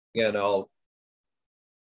Again,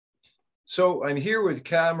 so I'm here with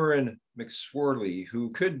Cameron McSorley,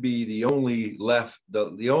 who could be the only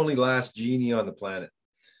last genie on the planet.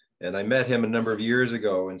 And I met him a number of years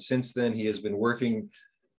ago, and since then he has been working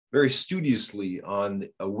very studiously on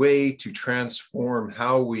a way to transform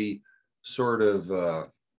how we sort of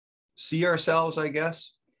see ourselves, I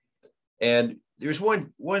guess. And there's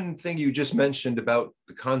one thing you just mentioned about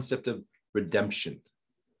the concept of redemption.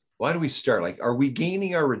 Why do we start? Like, are we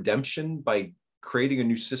gaining our redemption by creating a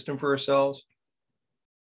new system for ourselves?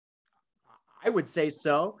 I would say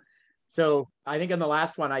so. So I think in the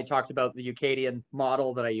last one, I talked about the Eucadian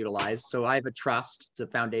model that I utilize. So I have a trust, it's a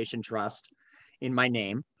foundation trust in my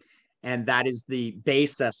name, and that is the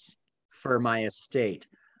basis for my estate.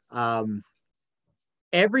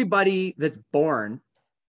 Everybody that's born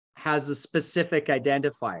has a specific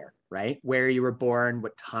identifier, right? Where you were born,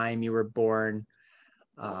 what time you were born.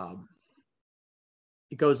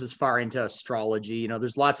 It goes as far into astrology. You know,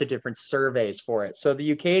 there's lots of different surveys for it. So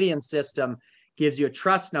the Eucadian system gives you a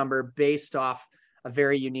trust number based off a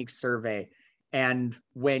very unique survey. And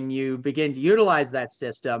when you begin to utilize that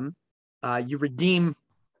system, you redeem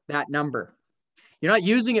that number. You're not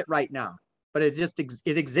using it right now, but it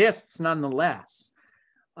exists nonetheless.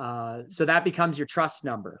 So that becomes your trust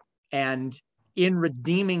number. And in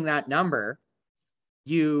redeeming that number,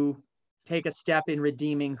 you take a step in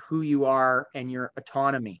redeeming who you are and your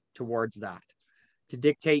autonomy towards that, to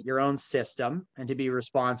dictate your own system and to be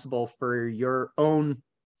responsible for your own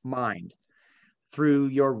mind through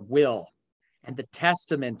your will and the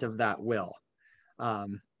testament of that will,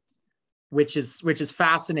 which is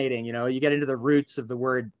fascinating. You know, you get into the roots of the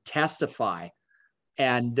word testify,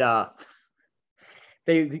 and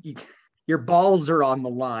your balls are on the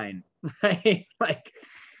line, right? Like,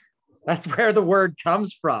 that's where the word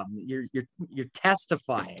comes from. You're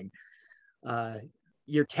testifying.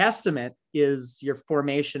 Your testament is your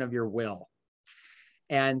formation of your will.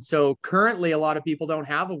 And so currently a lot of people don't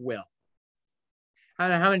have a will. How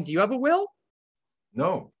many do you have a will?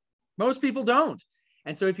 No. Most people don't.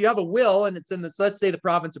 And so if you have a will and it's in this, let's say the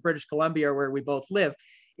province of British Columbia where we both live,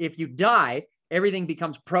 if you die, everything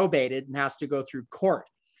becomes probated and has to go through court.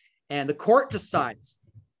 And the court decides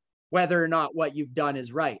whether or not what you've done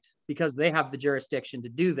is right, because they have the jurisdiction to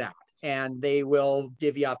do that. And they will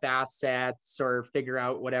divvy up assets or figure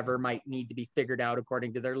out whatever might need to be figured out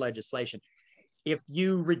according to their legislation. If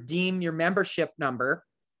you redeem your membership number,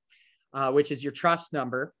 which is your trust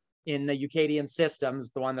number in the Eucadian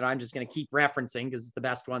systems, the one that I'm just going to keep referencing because it's the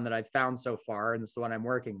best one that I've found so far, and it's the one I'm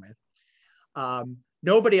working with.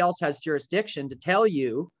 Nobody else has jurisdiction to tell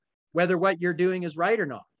you whether what you're doing is right or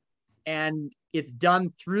not. And it's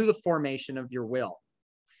done through the formation of your will.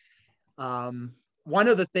 One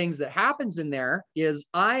of the things that happens in there is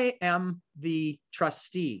I am the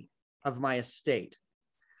trustee of my estate.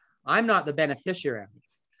 I'm not the beneficiary.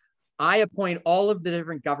 I appoint all of the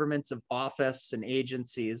different governments of office and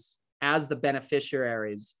agencies as the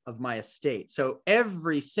beneficiaries of my estate. So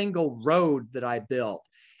every single road that I build,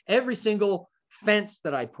 every single fence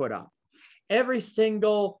that I put up, every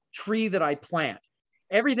single tree that I plant,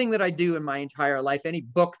 everything that I do in my entire life, any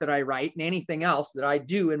book that I write and anything else that I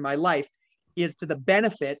do in my life is to the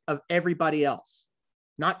benefit of everybody else,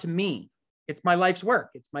 not to me. It's my life's work.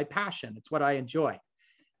 It's my passion. It's what I enjoy.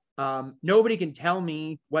 Nobody can tell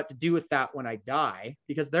me what to do with that when I die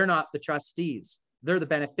because they're not the trustees. They're the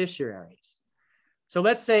beneficiaries. So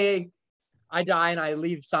let's say I die and I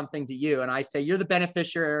leave something to you and I say, you're the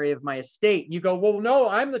beneficiary of my estate. And you go, well, no,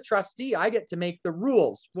 I'm the trustee. I get to make the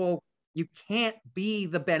rules. Well, you can't be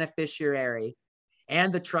the beneficiary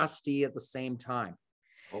and the trustee at the same time.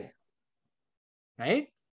 Oh. Right?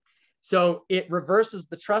 So it reverses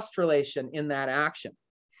the trust relation in that action.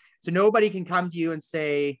 So nobody can come to you and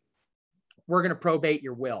say, we're going to probate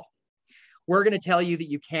your will. We're going to tell you that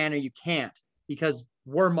you can or you can't because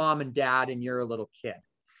we're mom and dad and you're a little kid.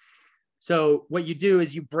 So what you do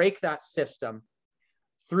is you break that system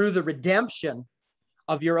through the redemption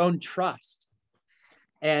of your own trust.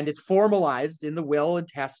 And it's formalized in the will and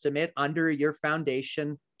testament under your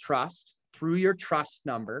foundation trust, through your trust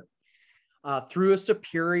number, through a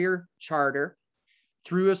superior charter,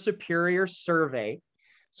 through a superior survey.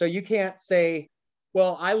 So you can't say,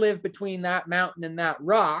 well, I live between that mountain and that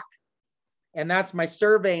rock, and that's my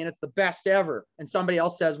survey, and it's the best ever. And somebody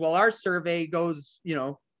else says, well, our survey goes,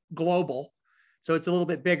 global. So it's a little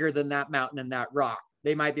bit bigger than that mountain and that rock.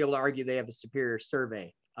 They might be able to argue they have a superior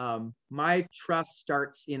survey. My trust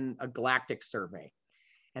starts in a galactic survey,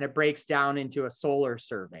 and it breaks down into a solar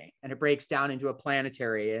survey, and it breaks down into a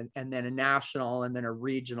planetary, and then a national, and then a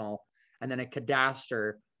regional, and then a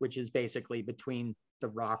cadastre, which is basically between the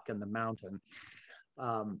rock and the mountain.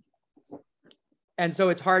 And so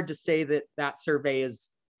it's hard to say that that survey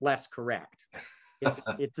is less correct.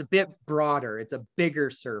 It's a bit broader. It's a bigger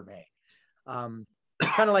survey.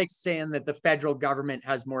 Kind of like saying that the federal government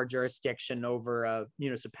has more jurisdiction over a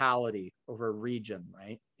municipality, over a region,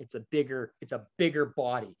 right? It's a bigger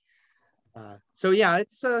body. So yeah,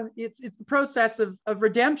 it's the process of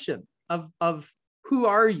redemption of who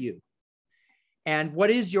are you, and what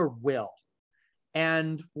is your will,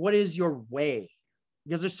 and what is your way,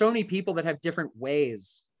 because there's so many people that have different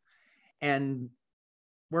ways, and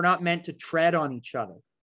we're not meant to tread on each other.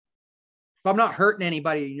 If I'm not hurting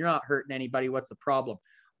anybody, you're not hurting anybody, what's the problem?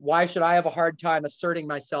 Why should I have a hard time asserting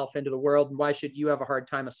myself into the world? And why should you have a hard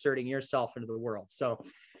time asserting yourself into the world? So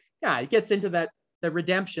yeah, it gets into the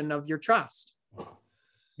redemption of your trust. Do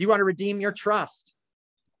you want to redeem your trust?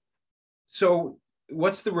 So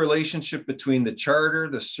what's the relationship between the charter,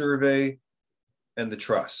 the survey, and the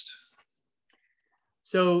trust?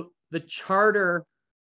 So the charter